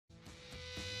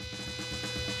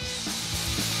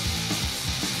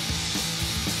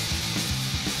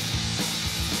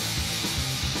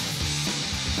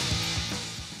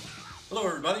Hello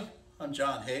everybody, I'm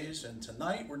John Hayes, and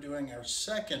tonight we're doing our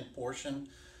second portion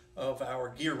of our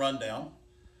gear rundown.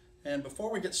 And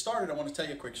before we get started, I want to tell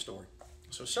you a quick story.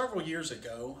 So several years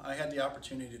ago, I had the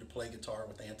opportunity to play guitar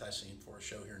with ANTiSEEN for a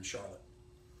show here in Charlotte.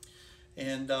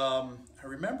 And I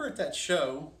remember at that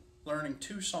show learning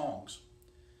 2 songs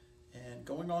and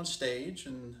going on stage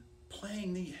and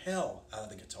playing the hell out of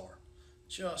the guitar,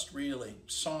 just really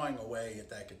sawing away at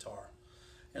that guitar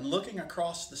and looking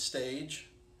across the stage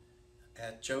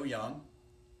at Joe Young,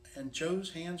 and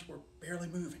Joe's hands were barely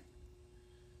moving.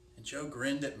 And Joe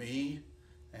grinned at me,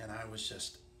 and I was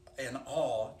just in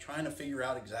awe, trying to figure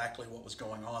out exactly what was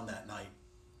going on that night.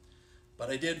 But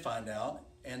I did find out,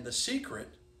 and the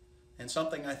secret, and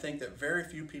something I think that very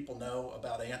few people know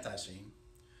about ANTiSEEN,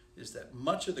 is that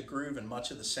much of the groove and much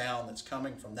of the sound that's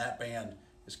coming from that band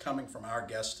is coming from our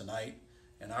guest tonight.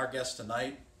 And our guest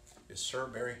tonight is Sir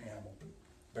Barry Hannibal.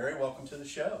 Barry, welcome to the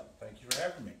show. Thank you for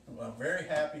having me. Well, very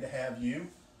happy to have you.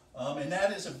 And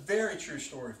that is a very true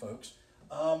story, folks.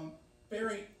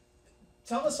 Barry,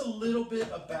 tell us a little bit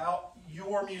about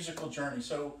your musical journey.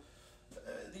 So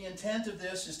the intent of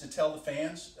this is to tell the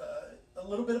fans a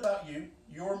little bit about you,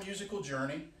 your musical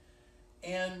journey,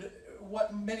 and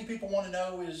what many people want to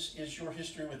know is your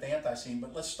history with ANTiSEEN.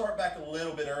 But let's start back a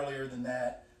little bit earlier than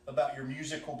that, about your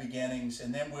musical beginnings,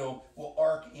 and then we'll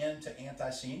arc into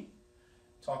ANTiSEEN.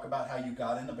 Talk about how you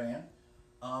got in the band,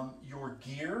 your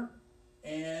gear,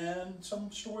 and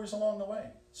some stories along the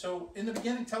way. So in the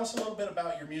beginning, tell us a little bit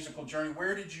about your musical journey.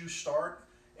 Where did you start?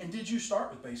 And did you start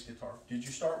with bass guitar? Did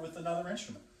you start with another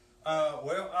instrument?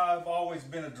 Well, I've always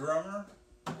been a drummer,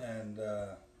 and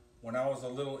when I was a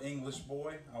little English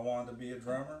boy, I wanted to be a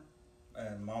drummer,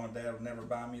 and Mom and Dad would never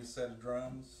buy me a set of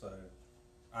drums, so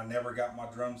I never got my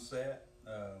drum set.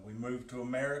 We moved to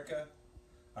America.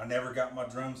 I never got my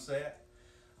drum set.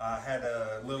 I had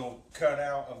a little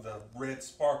cutout of the red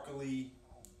sparkly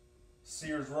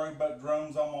Sears Roebuck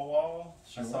drums on my wall.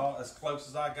 Sure. That's all, as close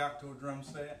as I got to a drum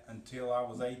set until I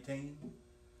was 18,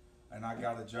 and I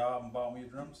got a job and bought me a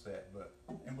drum set.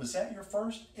 And was that your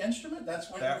first instrument? That's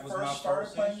when that you was first my started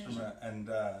first playing instrument, music? and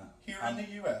Here in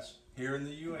the U.S.? Here in the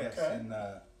U.S. Okay. in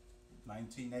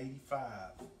 1985.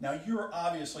 Now, you're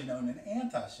obviously known in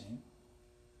ANTiSEEN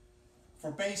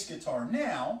for bass guitar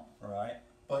now, Right.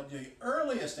 but the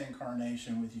earliest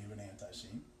incarnation with you in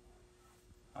ANTiSEEN,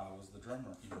 I was the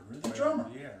drummer. you were the drummer.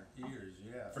 Years,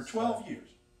 yeah. For 12 years,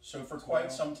 so for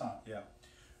quite some time. Yeah.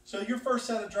 So your first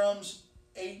set of drums,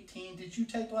 18, did you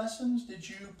take lessons? Did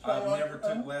you play I on never your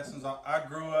took own? lessons. I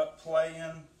grew up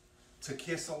playing To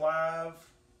Kiss Alive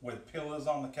with pillows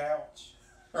on the couch.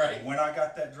 Right, When I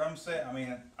got that drum set, I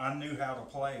mean, I knew how to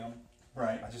play them.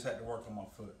 right. I just had to work on my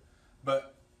foot.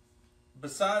 But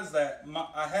besides that,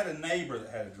 I had a neighbor that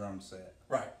had a drum set.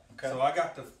 Right, okay. So I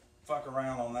got to fuck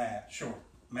around on that. Sure.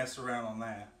 Mess around on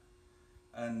that.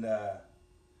 And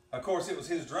of course it was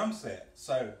his drum set,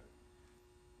 so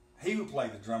he would play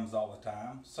the drums all the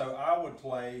time, so I would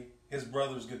play his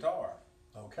brother's guitar.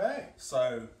 Okay.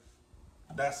 So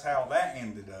that's how that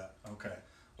ended up. Okay.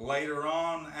 Later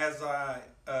on, as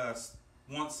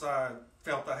once I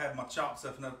felt I had my chops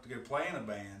up enough to go play in a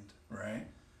band, Right.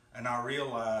 and I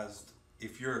realized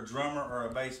if you're a drummer or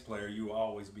a bass player, you will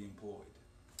always be employed.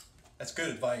 That's good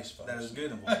advice, folks. That is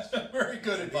good advice. That's very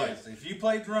good It advice. is. If you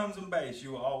play drums and bass,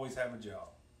 you will always have a job.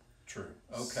 True.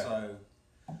 Okay.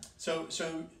 So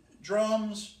So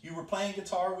drums, you were playing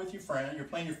guitar with your friend. You're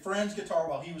playing your friend's guitar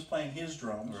while he was playing his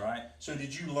drums. right. So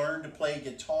did you learn to play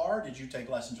guitar? Did you take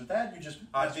lessons with that? You just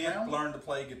I messed did around? learn to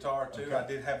play guitar too. Okay. I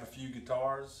did have a few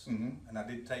guitars, Mhm. and I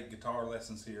did take guitar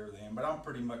lessons here or then, but I'm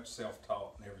pretty much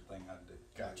self-taught in everything I do.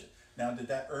 Gotcha. Now, did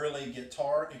that early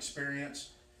guitar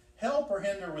experience help or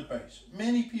hinder with bass?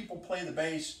 Many people play the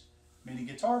bass, many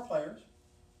guitar players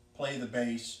play the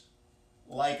bass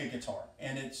like a guitar,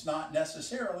 and it's not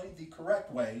necessarily the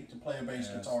correct way to play a bass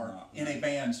Yeah, it's guitar not. in a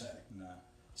band setting.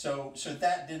 No. So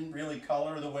that didn't really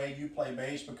color the way you play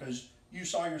bass because you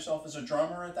saw yourself as a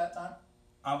drummer at that time?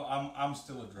 I'm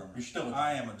still a drummer. You're still a drummer.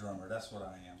 I am a drummer. That's what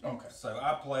I am. Okay. So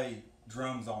I play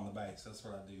drums on the bass. That's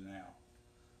what I do now.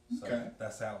 So Okay.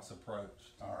 that's how it's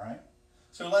approached. All right.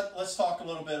 So let's talk a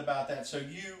little bit about that. So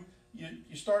you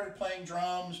started playing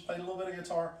drums, played a little bit of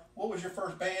guitar. What was your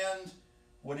first band?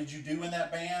 What did you do in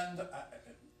that band?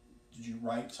 Did you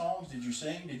write songs? Did you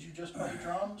sing? Did you just play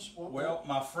drums? Well,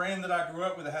 my friend that I grew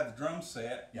up with that had the drum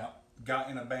set Yeah. got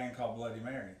in a band called Bloody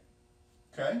Mary.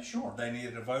 Okay, sure. They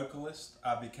needed a vocalist.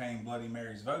 I became Bloody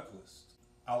Mary's vocalist.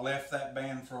 I left that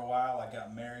band for a while. I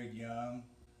got married young.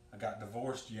 I got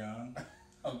divorced young.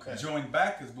 Okay. Joined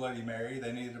back as Bloody Mary.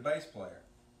 They needed a bass player.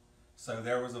 So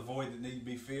there was a void that needed to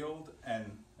be filled,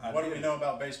 and What do we know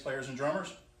about bass players and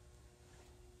drummers?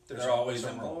 They're always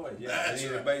employed. Yeah, they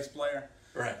need a bass player.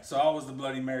 Right. So I was the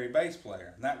Bloody Mary bass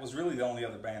player, and that was really the only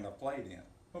other band I played in.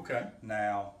 Okay.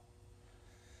 Now,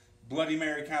 Bloody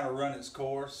Mary kind of run its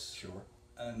course. Sure.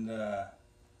 And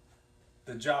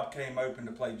the job came open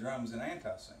to play drums in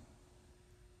ANTiSEEN.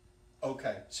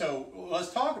 Okay, so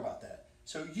let's talk about that.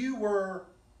 So you were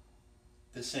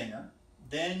the singer,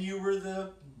 then you were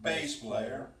the bass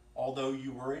player, although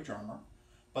you were a drummer,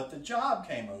 but the job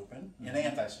came open in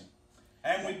ANTiSEEN.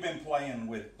 And we've been playing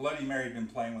with, Bloody Mary been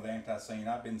playing with ANTiSEEN.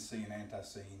 I've been seeing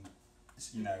ANTiSEEN,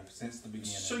 you know, since the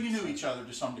beginning. So you knew each other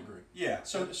to some degree. Yeah.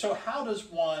 So how does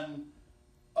one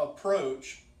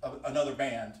approach another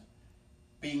band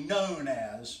being known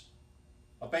as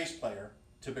a bass player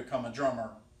to become a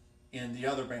drummer in the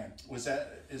other band? Is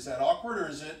that awkward,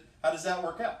 or how does that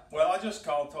work out? Well, I just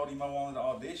called, told him I wanted to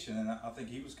audition, and I think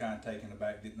he was kind of taken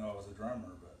aback, didn't know I was a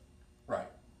drummer, but. Right.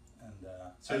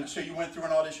 And so you went through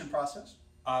an audition process?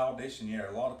 I auditioned, yeah.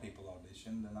 A lot of people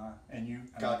auditioned, and you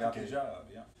I got the job,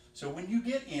 yeah. So when you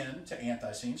get into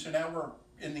ANTiSEEN, so now we're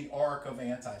in the arc of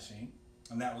ANTiSEEN.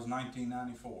 And that was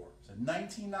 1994. So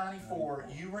 1994,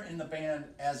 you were in the band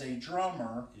as a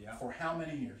drummer for how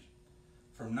many years?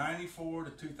 From 94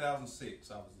 to 2006,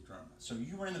 I was the drummer. So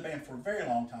you were in the band for a very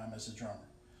long time as a drummer.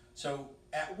 So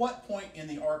at what point in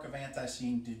the arc of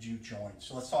ANTiSEEN did you join?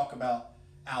 So let's talk about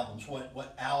albums.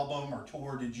 What album or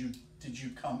tour did you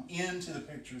come into the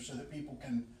picture so that people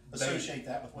can associate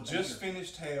that with what they just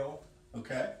finished Hell.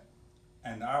 Okay.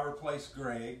 And I replaced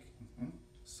Greg.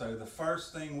 So the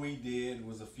first thing we did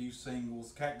was a few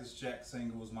singles. Cactus Jack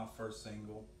single was my first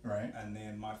single. Right. And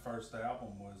then my first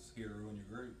album was Here to Ruin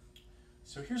Your Groove.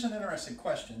 So here's an interesting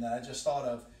question that I just thought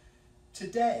of.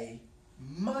 Today,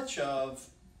 much of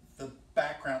the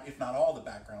background, if not all the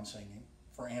background singing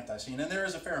for ANTiSEEN, and there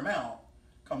is a fair amount,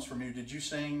 comes from you. Did you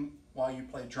sing while you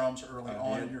played drums early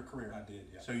on in your career? I did,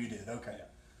 yeah. So you did, okay. Yeah.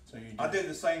 So you did. I did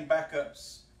the same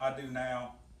backups I do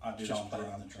now. I did Just on playing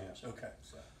drums. on the drums, Yeah. okay.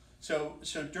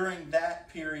 So during that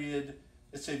period,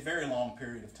 it's a very long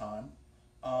period of time.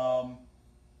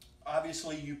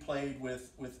 Obviously, you played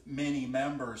with many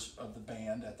members of the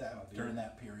band during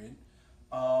that period.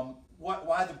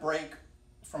 Why the break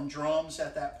from drums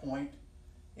at that point,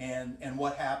 and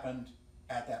what happened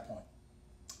at that point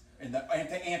in the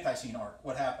ANTiSEEN arc?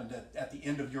 What happened at the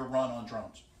end of your run on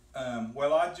drums?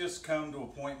 Well, I just come to a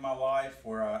point in my life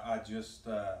where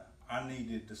I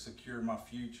needed to secure my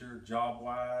future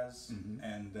job-wise,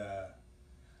 and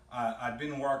I'd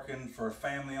been working for a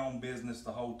family-owned business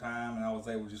the whole time, and I was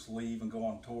able to just leave and go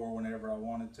on tour whenever I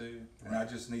wanted to, and I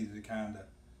just needed to kind of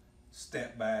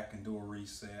step back and do a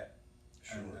reset.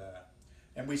 Sure.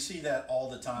 And we see that all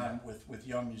the time with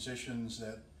young musicians,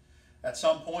 that at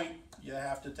some point you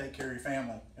have to take care of your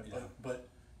family, but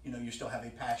you know, you still have a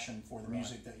passion for the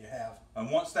music that you have.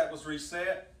 And once that was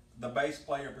reset, the bass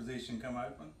player position come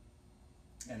open.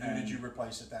 And who did you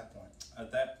replace at that point?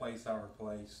 At that place, I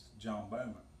replaced John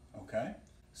Bowman. Okay.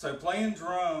 So playing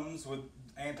drums with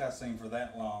ANTiSEEN for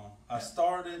that long, I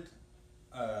started,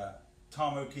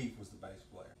 Tom O'Keefe was the bass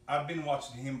player. I've been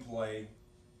watching him play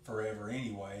forever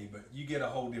anyway, but you get a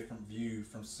whole different view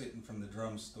from sitting from the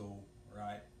drum stool,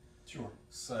 right? Sure.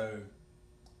 So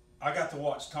I got to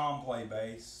watch Tom play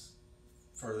bass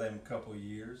for them a couple of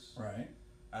years. Right.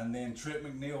 And then Trip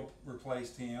McNeil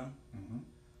replaced him.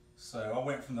 So I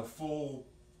went from the full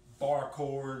bar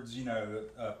chords, you know,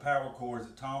 power chords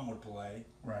that Tom would play,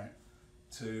 right,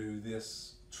 to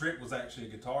this. Trip was actually a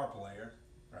guitar player,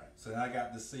 right. So then I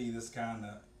got to see this kind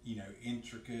of, you know,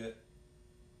 intricate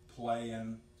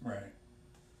playing, right.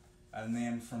 And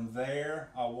then from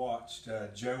there, I watched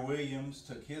Joe Williams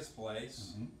took his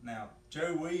place. Now,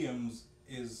 Joe Williams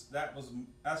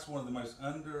that's one of the most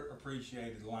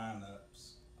underappreciated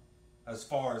lineups as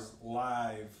far as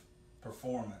live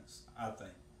performance, I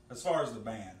think. As far as the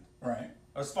band. Right.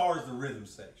 As far as the rhythm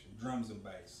section, drums and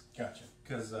bass. Gotcha.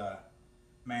 Because,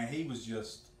 man, he was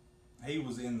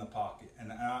in the pocket,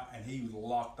 and he was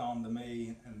locked on to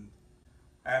me. And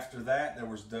after that, there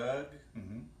was Doug.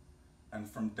 And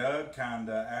from Doug, kind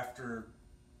of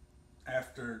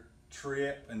after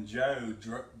Trip and Joe,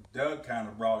 Doug kind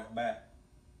of brought it back,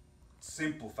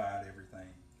 simplified everything.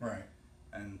 Right.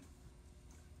 And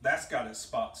that's got its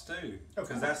spots too.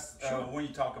 Because that's when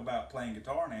you talk about playing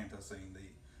guitar in ANTiSEEN,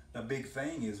 the big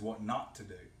thing is what not to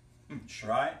do. Sure.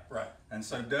 Right? Right. And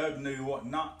so Doug knew what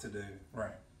not to do.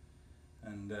 Right.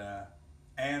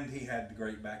 And he had the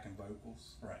great backing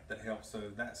vocals. Right. That helped. So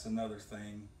that's another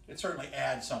thing. It certainly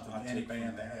adds something to any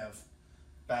band to have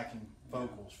backing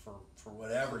vocals for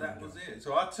whatever. So that was it.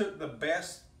 So I took the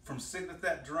best from sitting at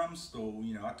that drum stool,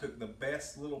 you know, I took the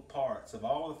best little parts of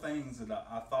all the things that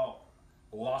I thought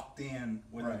locked in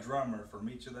with Right. the drummer from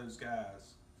each of those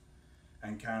guys,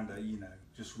 and kind of, you know,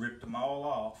 just ripped them all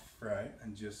off. Right.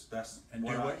 And just, And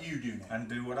do what you do now. And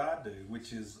do what I do,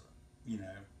 which is, you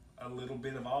know, a little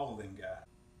bit of all of them guys.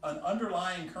 An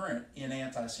underlying current in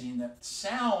ANTiSEEN that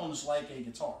sounds like a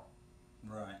guitar,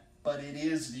 Right. but it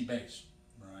is the bass.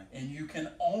 Right. And you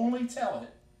can only tell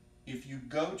it if you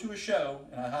go to a show,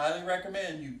 and I highly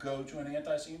recommend you go to an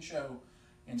ANTiSEEN show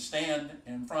and stand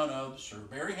in front of Sir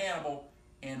Barry Hannibal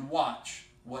and watch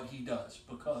what he does,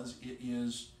 because it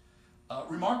is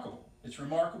remarkable. It's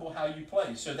remarkable how you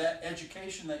play. So that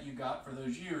education that you got for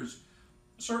those years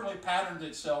certainly patterned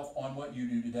itself on what you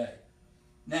do today.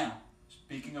 Now,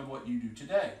 speaking of what you do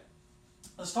today,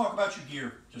 let's talk about your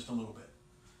gear just a little bit.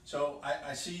 So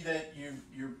I see that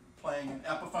you're playing an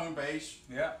Epiphone bass,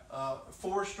 Yeah.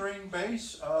 4-string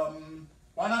bass.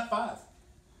 Why not 5?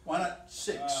 Why not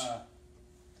 6?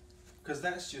 Because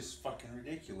that's just fucking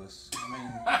ridiculous. I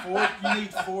mean, you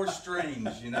need 4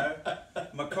 strings, you know?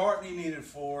 McCartney needed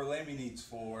 4, Lemmy needs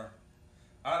 4.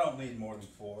 I don't need more than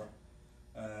 4.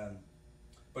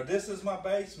 But this is my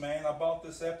bass, man. I bought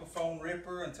this Epiphone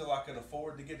Ripper until I could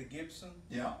afford to get a Gibson.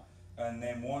 Yeah. And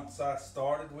then once I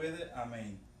started with it, I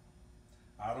mean,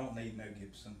 I don't need no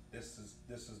Gibson. This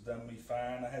has done me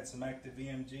fine. I had some active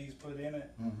EMGs put in it.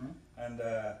 Mm-hmm. And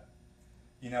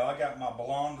you know, I got my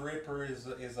Blonde Ripper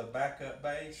is a backup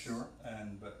bass. Sure.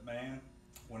 But man,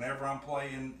 whenever I'm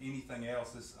playing anything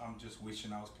else, I'm just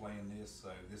wishing I was playing this. So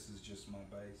this is just my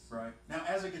bass. Right. Now,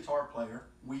 as a guitar player,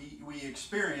 we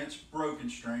experience broken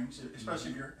strings,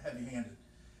 especially if you're heavy-handed.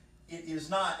 It is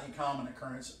not a common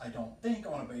occurrence, I don't think,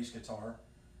 on a bass guitar,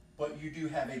 but you do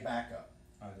have a backup.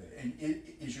 I do. And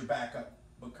it is your backup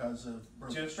because of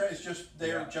broken strings. It's just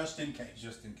there, Yeah. just in case.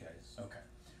 Just in case. Okay.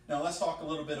 Now let's talk a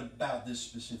little bit about this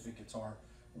specific guitar.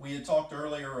 We had talked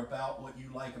earlier about what you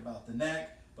like about the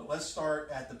neck, but let's start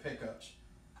at the pickups.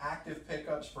 Active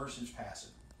pickups versus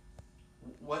passive.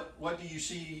 What do you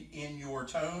see in your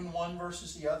tone, one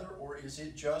versus the other, or is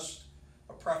it just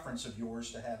a preference of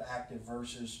yours to have active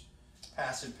versus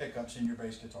passive pickups in your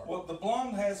bass guitar? Well, the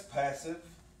Blonde has passive,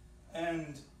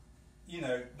 and you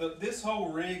know, this whole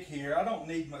rig here, I don't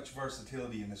need much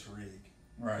versatility in this rig.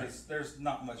 Right. Because there's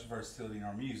not much versatility in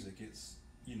our music. It's,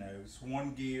 you know, it's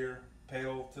one gear,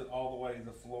 pedal to all the way to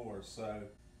the floor. So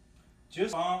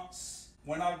just response,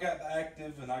 when I've got the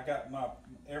active and I got my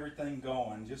everything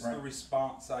going, just Right. the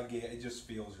response I get, it just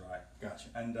feels right. Gotcha.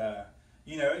 And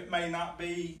you know, it may not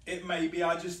be, it may be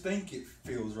I just think it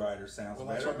feels right or sounds Well,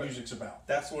 better. that's what but music's about.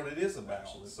 That's what it is about.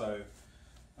 Absolutely.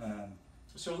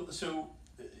 So So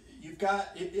you've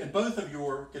got, both of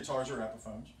your guitars are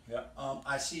Epiphones. yeah,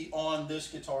 I see on this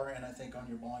guitar, and I think on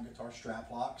your Blonde guitar,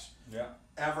 strap locks. yeah.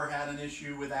 Ever had an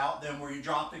issue without them where you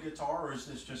dropped the guitar, or is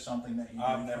this just something that you do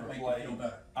I've to never make played. you feel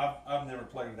better? I've never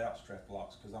played without strap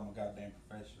locks because I'm a goddamn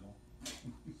professional.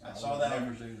 I would saw that.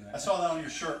 never do that. I saw that on your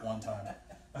shirt one time.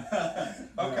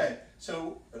 Okay,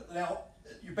 so now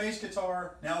your bass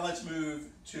guitar. Now let's move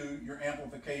to your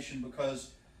amplification,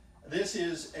 because this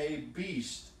is a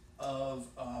beast of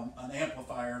an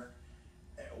amplifier.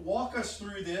 Walk us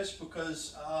through this,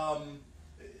 because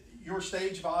your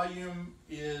stage volume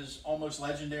is almost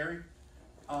legendary.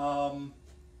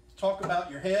 Talk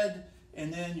about your head,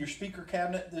 and then your speaker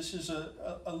cabinet. This is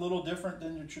a little different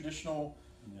than your traditional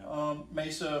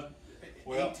Mesa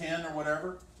Well- 810 or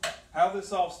whatever. How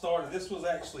this all started, this was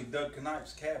actually Doug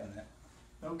Knipe's cabinet.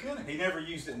 No kidding. He never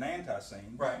used it in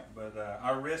ANTiSEEN. Right. But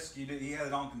I rescued it. He had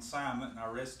it on consignment and I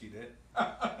rescued it.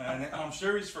 And I'm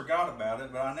sure he's forgot about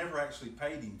it, but I never actually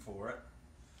paid him for it.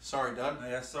 Sorry, Doug.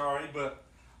 Yeah, sorry, but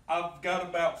I've got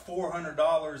about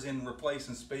 $400 in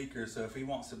replacing speakers, so if he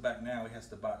wants it back now, he has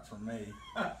to buy it from me.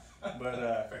 But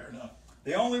Fair enough.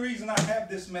 the only reason I have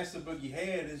this Mesa Boogie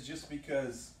head is just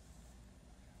because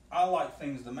I like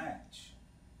things to match.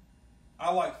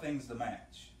 I like things to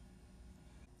match.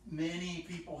 Many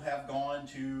people have gone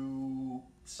to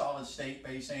solid state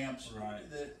bass amps. Right.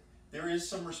 There is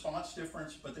some response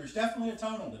difference, but there's definitely a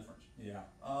tonal difference. Yeah.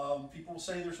 People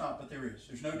say there's not, but there is.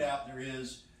 There's no doubt there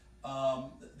is.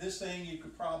 This thing you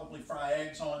could probably fry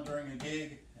eggs on during a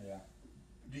gig. Yeah.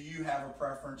 Do you have a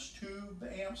preference, tube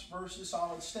amps versus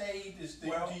solid state?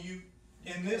 Well, do you?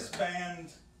 In this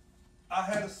band, I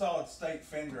had a solid state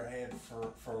Fender head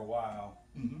for a while.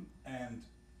 Mm-hmm. And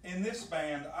in this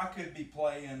band, I could be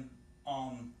playing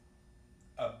on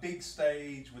a big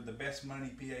stage with the best money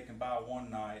PA can buy one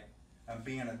night, and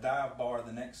be in a dive bar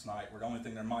the next night where the only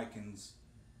thing they're micing's,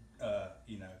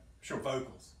 you know, Sure.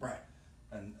 vocals Right.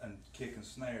 and kick and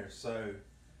snare. So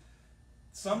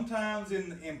sometimes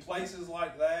in places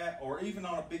like that, or even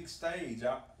on a big stage,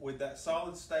 with that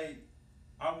solid state,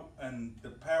 and the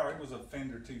power, it was a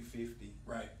Fender 250.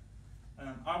 Right.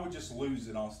 I would just lose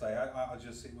it on stage. I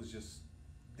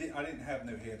didn't have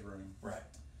no headroom. Right.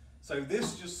 So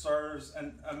this just serves,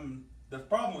 and the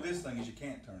problem with this thing is you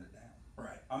can't turn it down.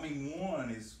 Right. I mean,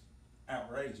 one is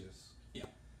outrageous. Yeah.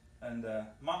 And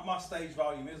my stage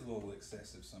volume is a little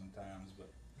excessive sometimes,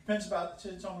 but depends about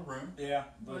it's on the room. yeah,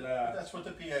 but that's what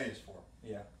the PA is for.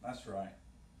 Yeah, that's right.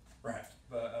 Right.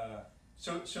 But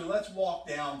so let's walk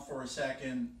down for a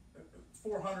second.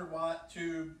 400 watt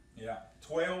tube. Yeah,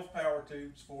 12 power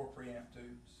tubes, 4 preamp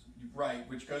tubes. Right,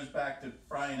 which goes back to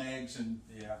frying eggs and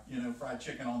fried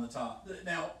chicken on the top.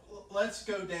 Now let's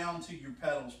go down to your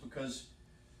pedals, because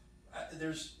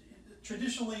there's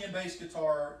traditionally in bass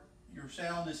guitar your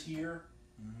sound is here,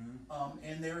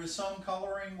 and there is some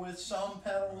coloring with some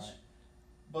pedals,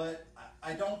 but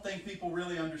I don't think people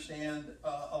really understand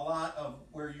a lot of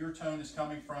where your tone is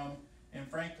coming from, and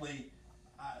frankly,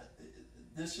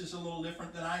 this is a little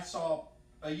different than I saw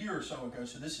a year or so ago.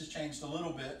 So this has changed a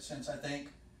little bit since I think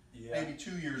maybe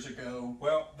 2 years ago.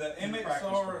 Well, the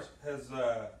MXR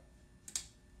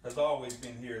has always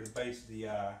been here, the base of the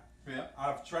eye. Yeah.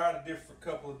 I've tried a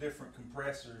couple of different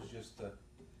compressors just to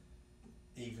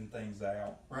even things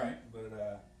out. Right.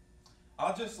 But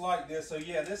I just like this. So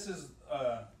yeah, this is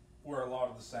where a lot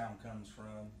of the sound comes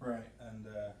from. Right. And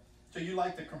so you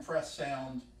like the compressed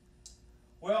sound?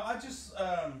 Well, I just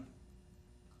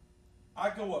I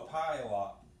go up high a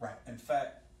lot. Right. In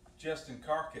fact, Justin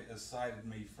Carkett has cited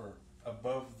me for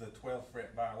above the 12th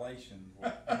fret violation,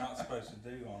 what you're not supposed to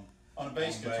do on a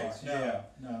bass guitar.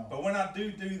 No. But when I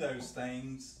do those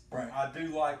things, I do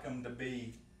like them to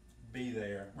be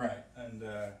there. Right. And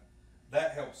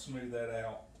that helps smooth that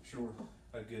out. Sure.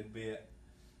 A good bit.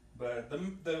 But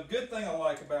the good thing I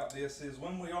like about this is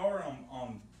when we are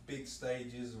on big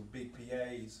stages or big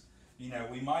PAs,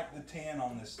 we mic the 10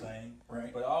 on this thing,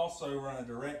 but I also run a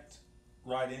direct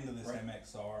right into this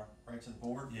MXR. Right to the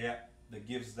board? Yeah, that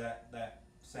gives that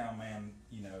sound man,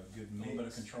 a good mix. A little bit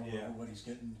of control over what he's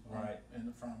getting in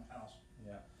the front of the house.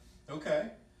 Yeah.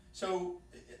 Okay. So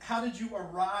how did you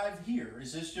arrive here?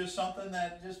 Is this just something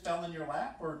that just fell in your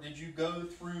lap, or did you go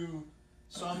through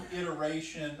some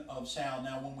iteration of sound?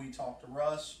 Now, when we talked to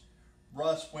Russ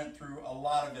went through a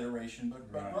lot of iteration,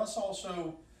 but Russ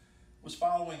also was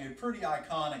following a pretty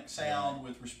iconic sound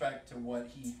with respect to what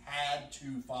he had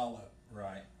to follow.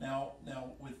 Right. Now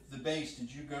with the bass,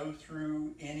 did you go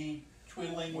through any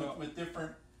twiddling with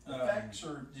different effects,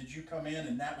 or did you come in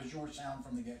and that was your sound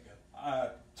from the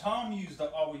get-go? Tom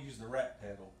always used the rat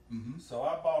pedal. So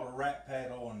I bought a rat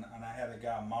pedal and I had a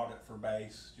guy mod it for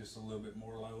bass, just a little bit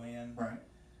more low end. Right.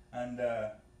 And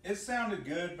it sounded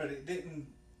good, but it didn't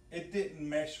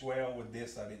mesh well with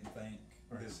this, I didn't think,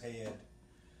 this head.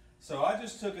 So I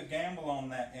just took a gamble on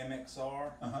that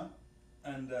MXR,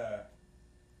 and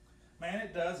man,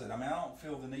 it does it. I mean, I don't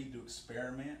feel the need to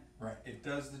experiment. Right. It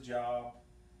does the job.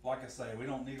 Like I say, we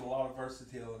don't need a lot of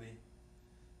versatility.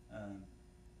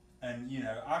 And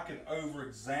I could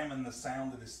over-examine the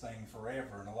sound of this thing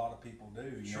forever, and a lot of people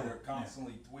do. They're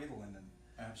constantly twiddling,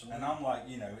 absolutely. And I'm like,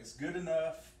 it's good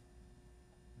enough.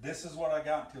 This is what I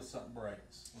got until something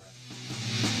breaks. Right.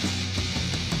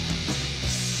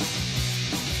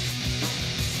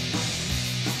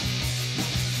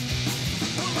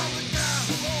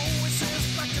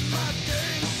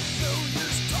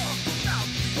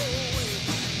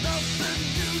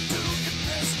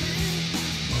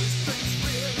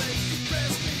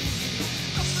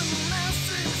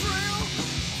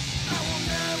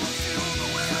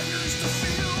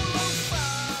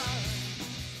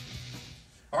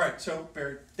 So,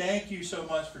 Barry, thank you so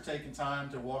much for taking time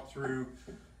to walk through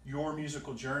your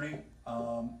musical journey,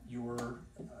 your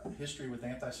history with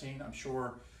ANTiSEEN. I'm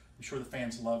sure the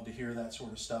fans love to hear that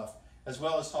sort of stuff, as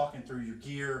well as talking through your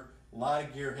gear. A lot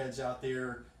of gearheads out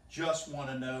there just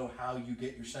want to know how you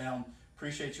get your sound.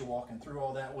 Appreciate you walking through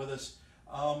all that with us.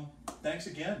 Thanks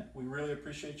again. We really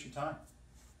appreciate your time.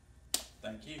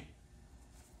 Thank you.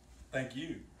 Thank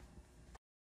you.